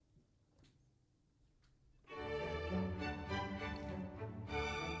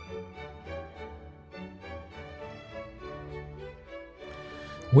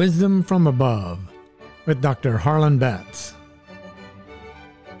Wisdom from Above with Dr. Harlan Betts.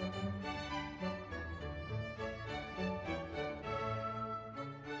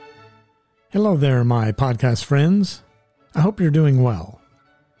 Hello there, my podcast friends. I hope you're doing well.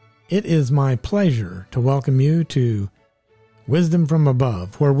 It is my pleasure to welcome you to Wisdom from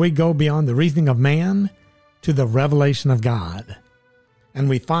Above, where we go beyond the reasoning of man to the revelation of God. And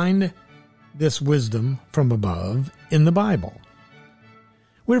we find this wisdom from above in the Bible.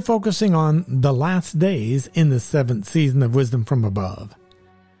 We're focusing on the last days in the 7th season of Wisdom from Above.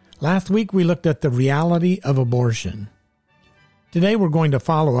 Last week we looked at the reality of abortion. Today we're going to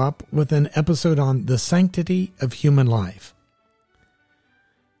follow up with an episode on the sanctity of human life.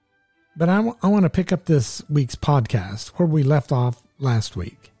 But I want to pick up this week's podcast where we left off last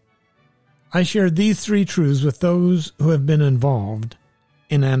week. I shared these 3 truths with those who have been involved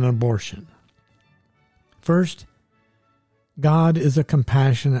in an abortion. First, God is a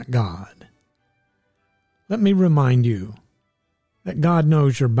compassionate God. Let me remind you that God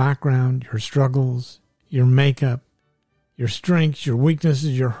knows your background, your struggles, your makeup, your strengths, your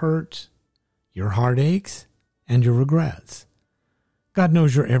weaknesses, your hurts, your heartaches, and your regrets. God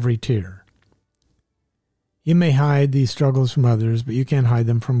knows your every tear. You may hide these struggles from others, but you can't hide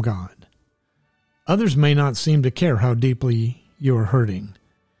them from God. Others may not seem to care how deeply you are hurting,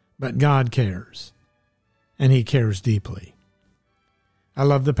 but God cares, and He cares deeply. I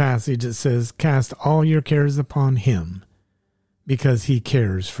love the passage that says, "Cast all your cares upon Him, because He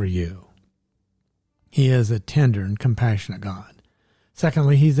cares for you." He is a tender and compassionate God.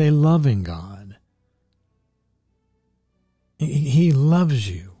 Secondly, He's a loving God. He loves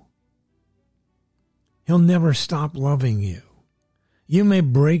you. He'll never stop loving you. You may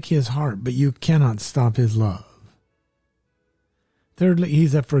break His heart, but you cannot stop His love. Thirdly,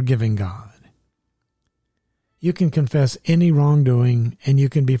 He's a forgiving God. You can confess any wrongdoing and you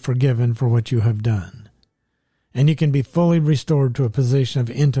can be forgiven for what you have done. And you can be fully restored to a position of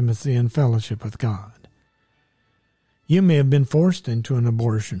intimacy and fellowship with God. You may have been forced into an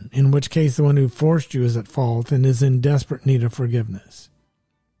abortion, in which case the one who forced you is at fault and is in desperate need of forgiveness.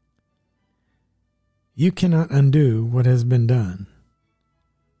 You cannot undo what has been done,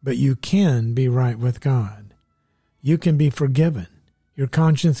 but you can be right with God. You can be forgiven. Your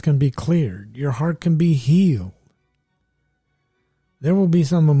conscience can be cleared. Your heart can be healed. There will be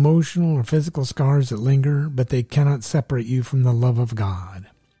some emotional or physical scars that linger, but they cannot separate you from the love of God.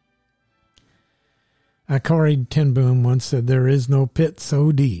 Corrie ten Boom once said, "There is no pit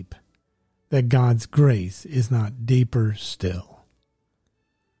so deep that God's grace is not deeper still."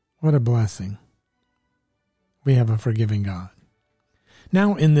 What a blessing. We have a forgiving God.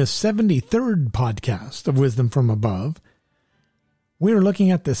 Now, in this 73rd podcast of Wisdom from Above, we are looking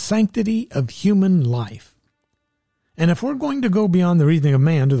at the sanctity of human life. And if we're going to go beyond the reasoning of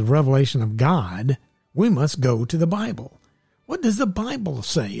man to the revelation of God, we must go to the Bible. What does the Bible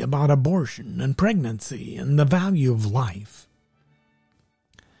say about abortion and pregnancy and the value of life?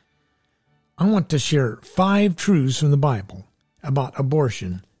 I want to share 5 truths from the Bible about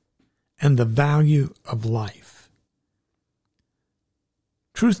abortion and the value of life.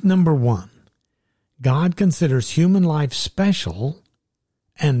 Truth number 1, God considers human life special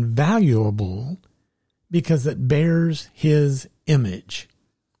and valuable because it bears His image.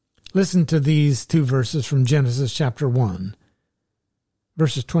 Listen to these 2 verses from Genesis chapter 1,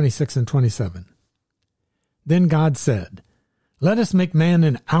 verses 26 and 27. Then God said, "Let us make man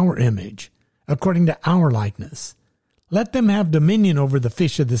in our image, according to our likeness. Let them have dominion over the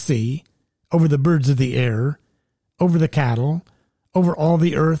fish of the sea, over the birds of the air, over the cattle, over all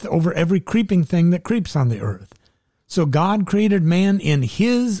the earth, over every creeping thing that creeps on the earth." So God created man in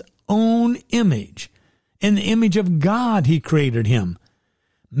His own image. In the image of God He created him.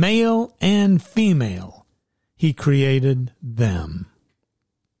 Male and female He created them.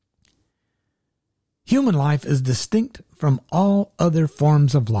 Human life is distinct from all other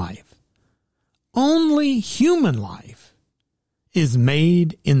forms of life. Only human life is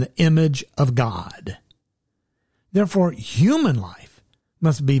made in the image of God. Therefore, human life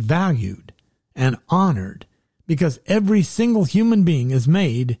must be valued and honored because every single human being is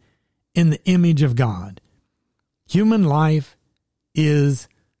made in the image of God. Human life is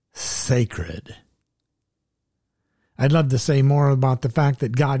sacred. I'd love to say more about the fact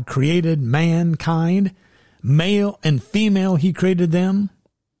that God created mankind, male and female, He created them.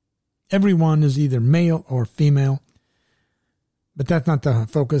 Everyone is either male or female, but that's not the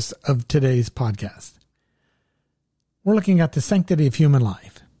focus of today's podcast. We're looking at the sanctity of human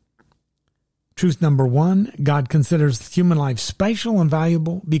life. Truth number 1, God considers human life special and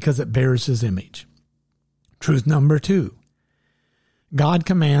valuable because it bears His image. Truth number 2, God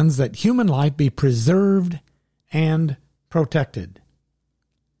commands that human life be preserved and protected.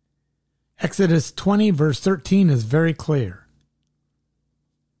 Exodus 20, verse 13 is very clear.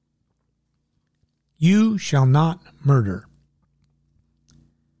 You shall not murder.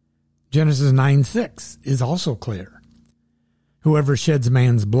 Genesis 9:6 is also clear. Whoever sheds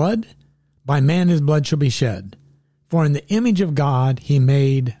man's blood, by man his blood shall be shed. For in the image of God he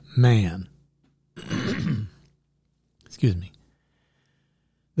made man. Excuse me.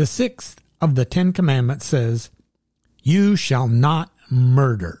 The 6th of the 10 Commandments says, you shall not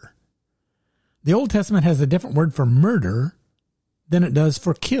murder. The Old Testament has a different word for murder than it does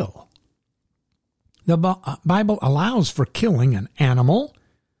for kill. The Bible allows for killing an animal,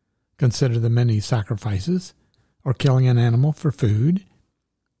 consider the many sacrifices, or killing an animal for food.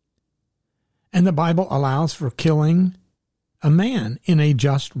 And the Bible allows for killing a man in a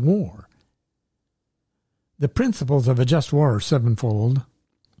just war. The principles of a just war are sevenfold,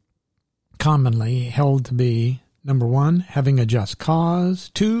 commonly held to be, number 1, having a just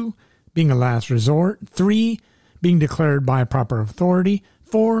cause, 2, being a last resort, 3, being declared by a proper authority,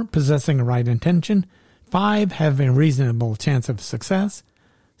 4, possessing a right intention, 5, having a reasonable chance of success,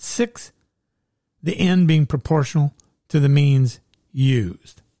 6, the end being proportional to the means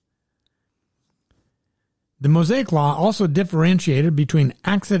used. The Mosaic Law also differentiated between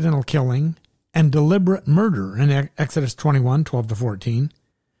accidental killing and deliberate murder in Exodus 21, 12-14.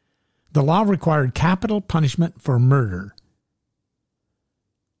 The law required capital punishment for murder.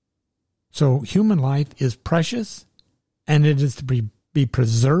 So human life is precious, and it is to be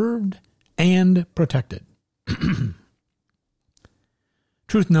preserved and protected.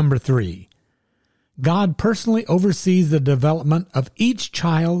 Truth number 3. God personally oversees the development of each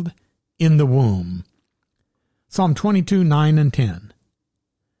child in the womb. Psalm 22, 9 and 10.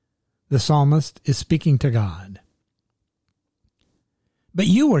 The psalmist is speaking to God. But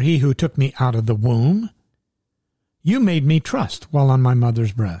you are he who took me out of the womb. You made me trust while on my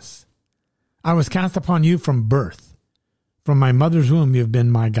mother's breast. I was cast upon you from birth. From my mother's womb you have been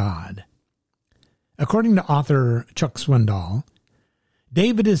my God. According to author Chuck Swindoll,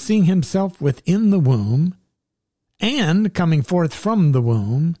 David is seeing himself within the womb and coming forth from the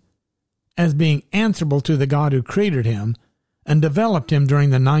womb as being answerable to the God who created him and developed him during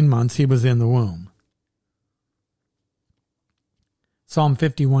the 9 months he was in the womb. Psalm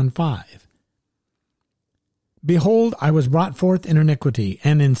 51:5. Behold, I was brought forth in iniquity,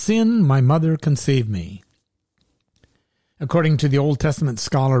 and in sin my mother conceived me. According to the Old Testament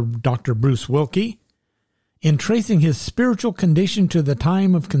scholar Dr. Bruce Wilkie, in tracing his spiritual condition to the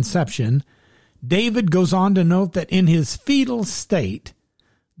time of conception, David goes on to note that in his fetal state,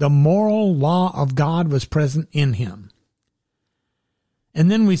 the moral law of God was present in him. And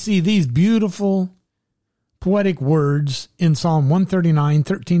then we see these beautiful poetic words in Psalm 139,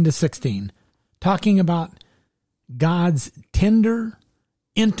 13-16, talking about God's tender,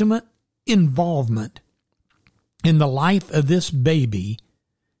 intimate involvement in the life of this baby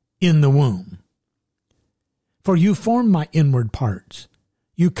in the womb. For you formed my inward parts.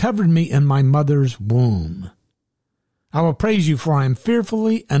 You covered me in my mother's womb. I will praise you, for I am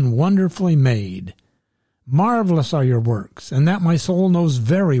fearfully and wonderfully made. Marvelous are your works, and that my soul knows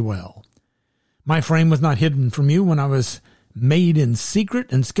very well. My frame was not hidden from you when I was made in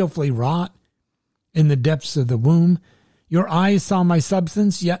secret and skillfully wrought in the depths of the womb. Your eyes saw my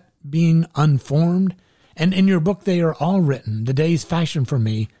substance, yet being unformed, and in your book they are all written, the days fashioned for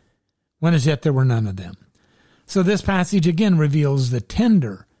me, when as yet there were none of them. So this passage again reveals the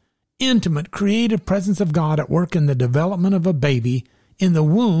tender, intimate, creative presence of God at work in the development of a baby in the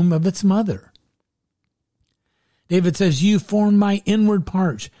womb of its mother. David says, you formed my inward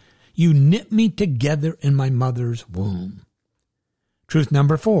parts. You knit me together in my mother's womb. Truth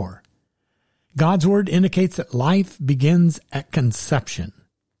number 4. God's word indicates that life begins at conception.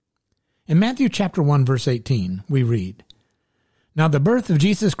 In Matthew chapter 1, verse 18, we read, Now the birth of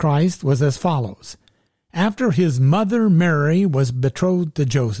Jesus Christ was as follows. After his mother Mary was betrothed to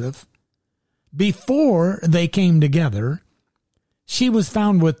Joseph, before they came together, she was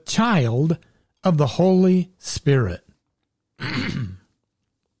found with child of the Holy Spirit.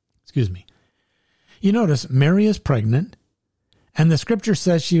 Excuse me. You notice Mary is pregnant, and the scripture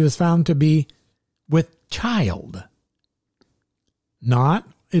says she was found to be with child.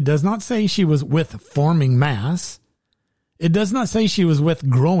 It does not say she was with forming mass. It does not say she was with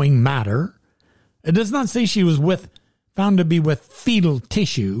growing matter. It does not say she was found to be with fetal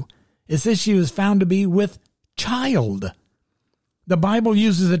tissue. It says she was found to be with child. The Bible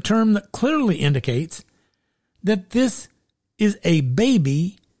uses a term that clearly indicates that this is a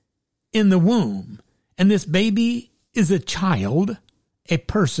baby in the womb, and this baby is a child a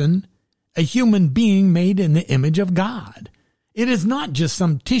person, a human being made in the image of God. It is not just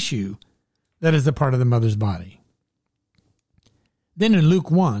some tissue that is a part of the mother's body. Then in Luke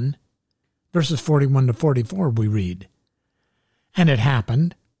 1, verses 41 to 44, we read, "And it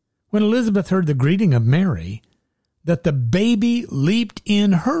happened, when Elizabeth heard the greeting of Mary, that the baby leaped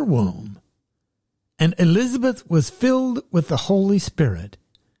in her womb, and Elizabeth was filled with the Holy Spirit.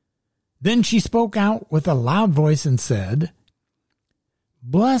 Then she spoke out with a loud voice and said,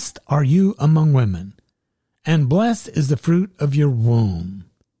 'Blessed are you among women, and blessed is the fruit of your womb.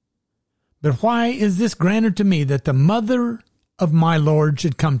 But why is this granted to me, that the mother of my Lord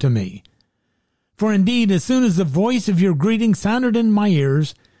should come to me? For indeed, as soon as the voice of your greeting sounded in my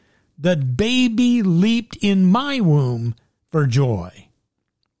ears, the baby leaped in my womb for joy.'"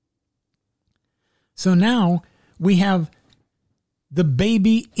 So now we have the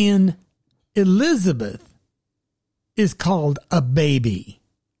baby in Elizabeth is called a baby.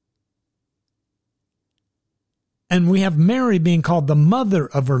 And we have Mary being called the mother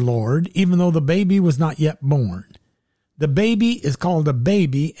of her Lord, even though the baby was not yet born. The baby is called a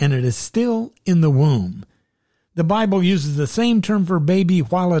baby, and it is still in the womb. The Bible uses the same term for baby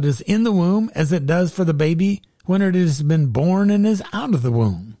while it is in the womb as it does for the baby when it has been born and is out of the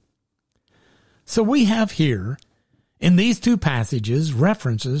womb. So we have here, in these two passages,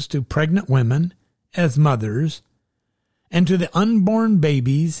 references to pregnant women as mothers and to the unborn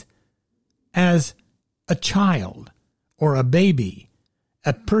babies as a child or a baby,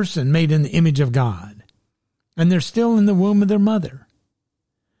 a person made in the image of God. And they're still in the womb of their mother.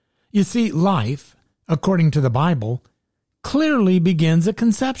 You see, life, according to the Bible, clearly begins at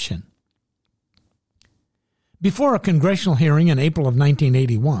conception. Before a congressional hearing in April of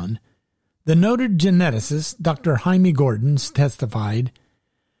 1981, the noted geneticist Dr. Jaime Gordon testified,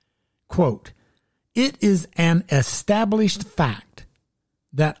 quote, "It is an established fact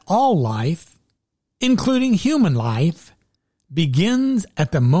that all life, including human life, begins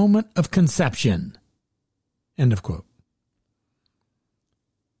at the moment of conception." End of quote.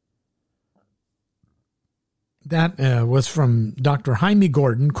 That was from Dr. Jaime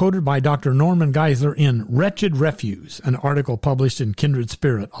Gordon, quoted by Dr. Norman Geisler in Wretched Refuse, an article published in Kindred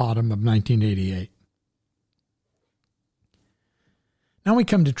Spirit, autumn of 1988. Now we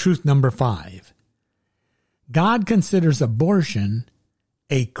come to truth number 5. God considers abortion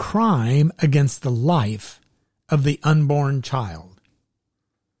a crime against the life of the unborn child.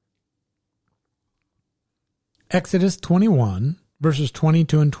 Exodus 21, verses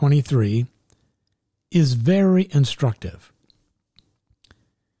 22 and 23, is very instructive.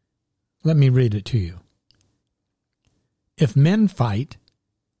 Let me read it to you. "If men fight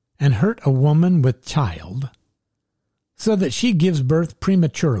and hurt a woman with child, so that she gives birth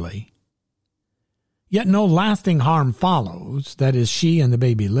prematurely, yet no lasting harm follows, that is, she and the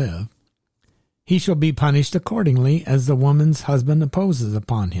baby live, he shall be punished accordingly as the woman's husband imposes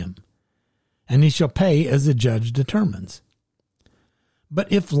upon him, and he shall pay as the judge determines. But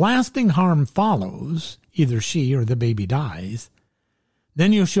if lasting harm follows, either she or the baby dies,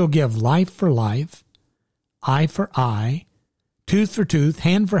 then you shall give life for life, eye for eye, tooth for tooth,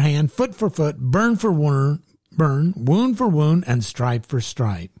 hand for hand, foot for foot, burn for burn, wound for wound, and stripe for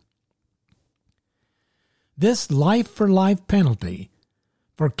stripe." This life for life penalty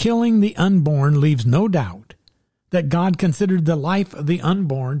for killing the unborn leaves no doubt that God considered the life of the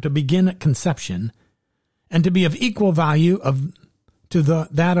unborn to begin at conception and to be of equal value to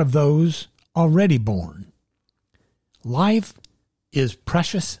that of those already born. Life is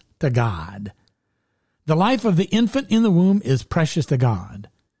precious to God. The life of the infant in the womb is precious to God.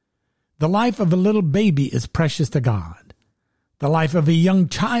 The life of a little baby is precious to God. The life of a young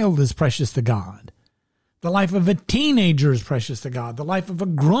child is precious to God. The life of a teenager is precious to God. The life of a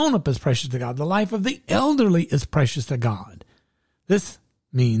grown-up is precious to God. The life of the elderly is precious to God. This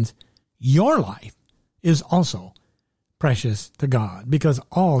means your life is also precious to God, because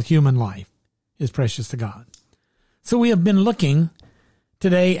all human life is precious to God. So we have been looking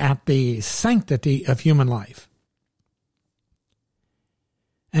today at the sanctity of human life.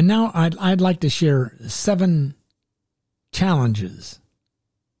 And now I'd like to share 7 challenges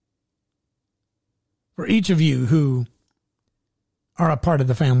for each of you who are a part of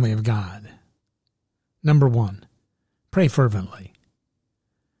the family of God. Number 1, pray fervently.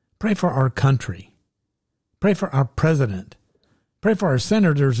 Pray for our country. Pray for our president. Pray for our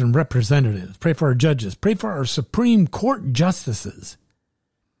senators and representatives. Pray for our judges. Pray for our Supreme Court justices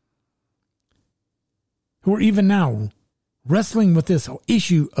who are even now wrestling with this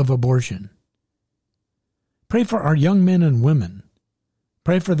issue of abortion. Pray for our young men and women.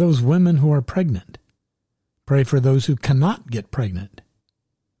 Pray for those women who are pregnant. Pray for those who cannot get pregnant.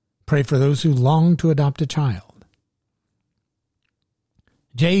 Pray for those who long to adopt a child.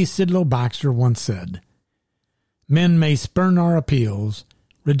 J. Sidlow Baxter once said, "Men may spurn our appeals,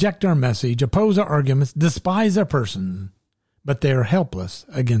 reject our message, oppose our arguments, despise our person, but they are helpless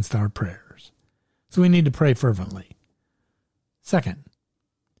against our prayers." So we need to pray fervently. Second,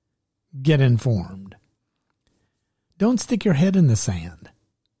 get informed. Don't stick your head in the sand.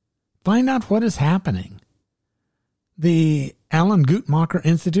 Find out what is happening. The Alan Guttmacher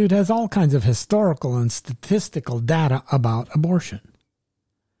Institute has all kinds of historical and statistical data about abortion.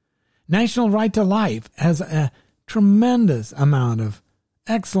 National Right to Life has a tremendous amount of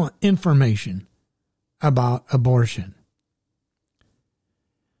excellent information about abortion.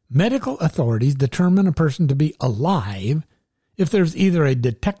 Medical authorities determine a person to be alive if there's either a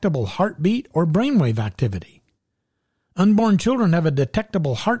detectable heartbeat or brainwave activity. Unborn children have a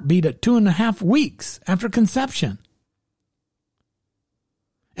detectable heartbeat at 2.5 weeks after conception.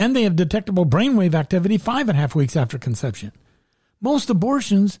 And they have detectable brainwave activity 5.5 weeks after conception. Most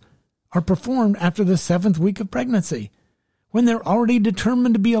abortions are performed after the 7th week of pregnancy, when they're already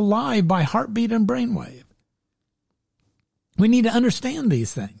determined to be alive by heartbeat and brainwave. We need to understand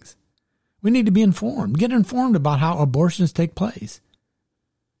these things. We need to be informed. Get informed about how abortions take place.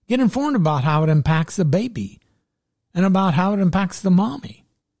 Get informed about how it impacts the baby and about how it impacts the mommy.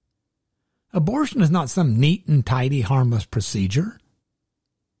 Abortion is not some neat and tidy, harmless procedure.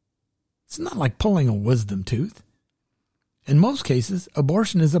 It's not like pulling a wisdom tooth. In most cases,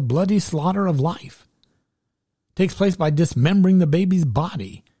 abortion is a bloody slaughter of life. It takes place by dismembering the baby's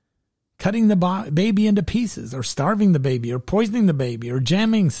body, cutting the baby into pieces, or starving the baby, or poisoning the baby, or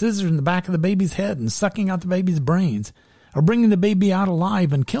jamming scissors in the back of the baby's head and sucking out the baby's brains, or bringing the baby out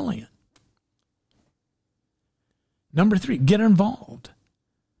alive and killing it. Number 3, get involved.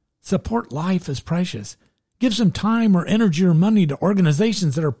 Support life as precious. Give some time or energy or money to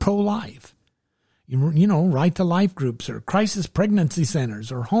organizations that are pro-life. You know, Right to Life groups or crisis pregnancy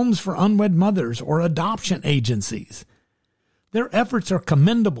centers or homes for unwed mothers or adoption agencies. Their efforts are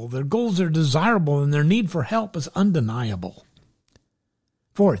commendable, their goals are desirable, and their need for help is undeniable.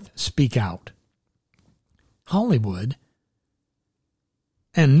 Fourth, speak out. Hollywood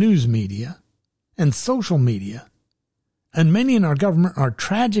and news media and social media and many in our government are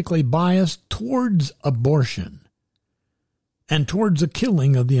tragically biased towards abortion and towards the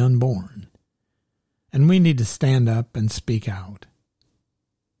killing of the unborn. And we need to stand up and speak out.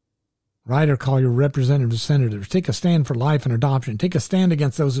 Write or call your representatives, senators. Take a stand for life and adoption. Take a stand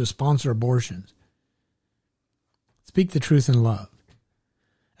against those who sponsor abortions. Speak the truth in love.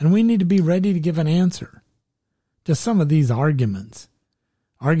 And we need to be ready to give an answer to some of these arguments.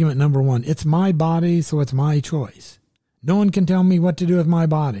 Argument number 1, it's my body, so it's my choice. No one can tell me what to do with my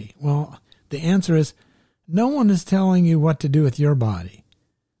body. Well, the answer is no one is telling you what to do with your body.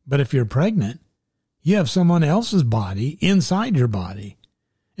 But if you're pregnant, you have someone else's body inside your body.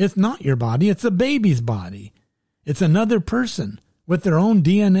 It's not your body, it's the baby's body. It's another person with their own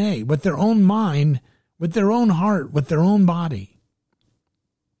DNA, with their own mind, with their own heart, with their own body.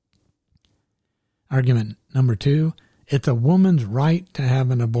 Argument number 2, it's a woman's right to have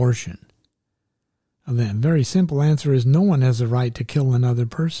an abortion. The very simple answer is no one has a right to kill another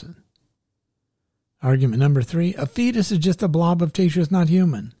person. Argument number 3, a fetus is just a blob of tissue, it's not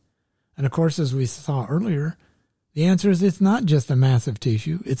human. And of course, as we saw earlier, the answer is it's not just a massive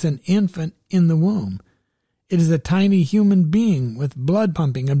tissue. It's an infant in the womb. It is a tiny human being with blood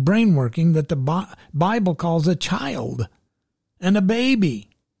pumping and brain working that the Bible calls a child and a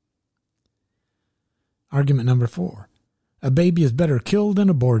baby. Argument number 4, a baby is better killed and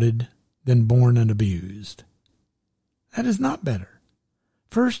aborted than born and abused. That is not better.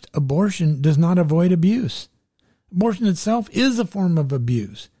 First, abortion does not avoid abuse. Abortion itself is a form of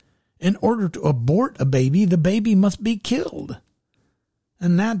abuse. In order to abort a baby, the baby must be killed.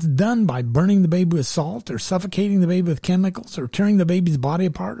 And that's done by burning the baby with salt or suffocating the baby with chemicals or tearing the baby's body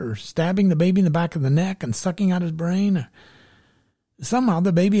apart or stabbing the baby in the back of the neck and sucking out his brain. Somehow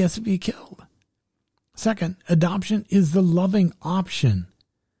the baby has to be killed. Second, adoption is the loving option.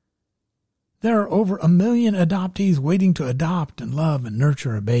 There are over 1 million adoptees waiting to adopt and love and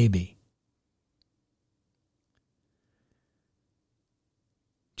nurture a baby.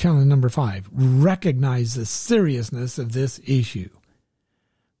 Challenge number 5, recognize the seriousness of this issue.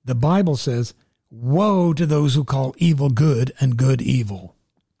 The Bible says, woe to those who call evil good and good evil.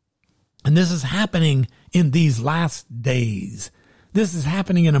 And this is happening in these last days. This is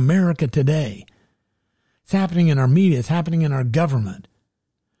happening in America today. It's happening in our media. It's happening in our government.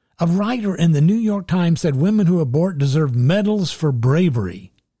 A writer in the New York Times said women who abort deserve medals for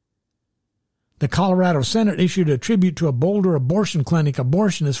bravery. The Colorado Senate issued a tribute to a Boulder abortion clinic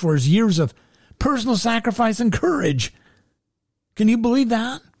abortionist for his years of personal sacrifice and courage. Can you believe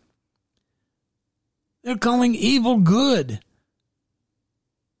that? They're calling evil good.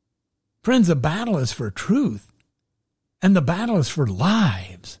 Friends, the battle is for truth, and the battle is for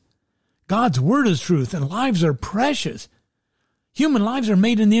lives. God's word is truth, and lives are precious. Human lives are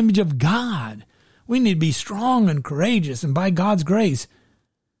made in the image of God. We need to be strong and courageous, and by God's grace,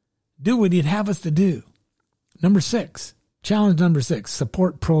 do what He'd have us to do. Challenge number 6,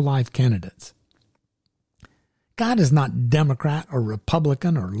 support pro-life candidates. God is not Democrat or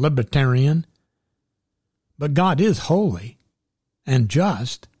Republican or Libertarian, but God is holy and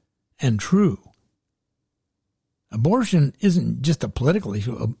just and true. Abortion isn't just a political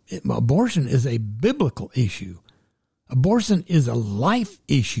issue. Abortion is a biblical issue. Abortion is a life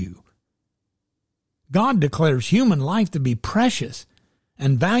issue. God declares human life to be precious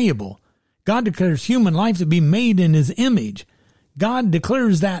and valuable. God declares human life to be made in His image. God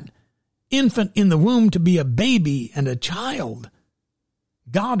declares that infant in the womb to be a baby and a child.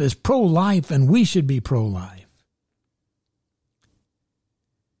 God is pro-life, and we should be pro-life.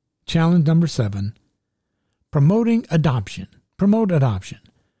 Challenge number 7, promoting adoption. Promote adoption.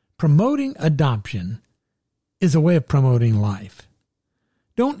 Promoting adoption is a way of promoting life.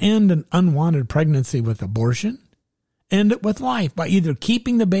 Don't end an unwanted pregnancy with abortion. End it with life by either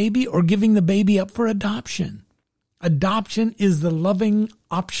keeping the baby or giving the baby up for adoption. Adoption is the loving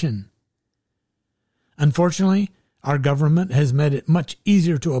option. Unfortunately, our government has made it much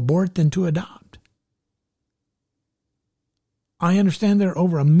easier to abort than to adopt. I understand there are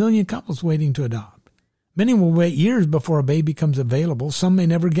over 1 million couples waiting to adopt. Many will wait years before a baby comes available. Some may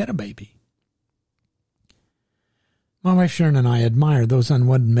never get a baby. My wife Sharon and I admire those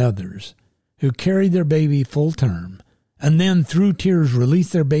unwed mothers who carry their baby full term and then through tears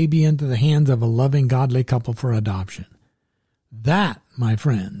release their baby into the hands of a loving, godly couple for adoption. That, my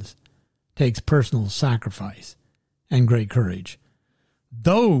friends, takes personal sacrifice and great courage.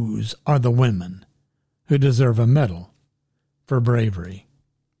 Those are the women who deserve a medal for bravery.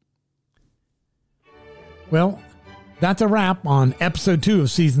 Well, that's a wrap on episode 2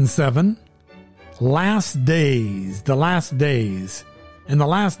 of season 7. Last days, the last days. In the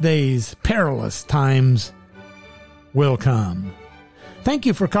last days, perilous times will come. Thank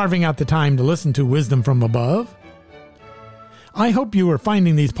you for carving out the time to listen to Wisdom from Above. I hope you are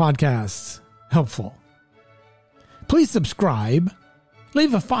finding these podcasts helpful. Please subscribe,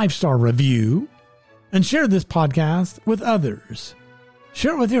 leave a 5-star review, and share this podcast with others.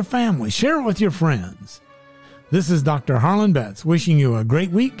 Share it with your family. Share it with your friends. This is Dr. Harlan Betts wishing you a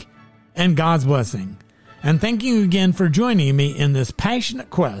great week and God's blessing. And thank you again for joining me in this passionate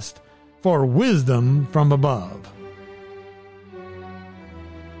quest for wisdom from above.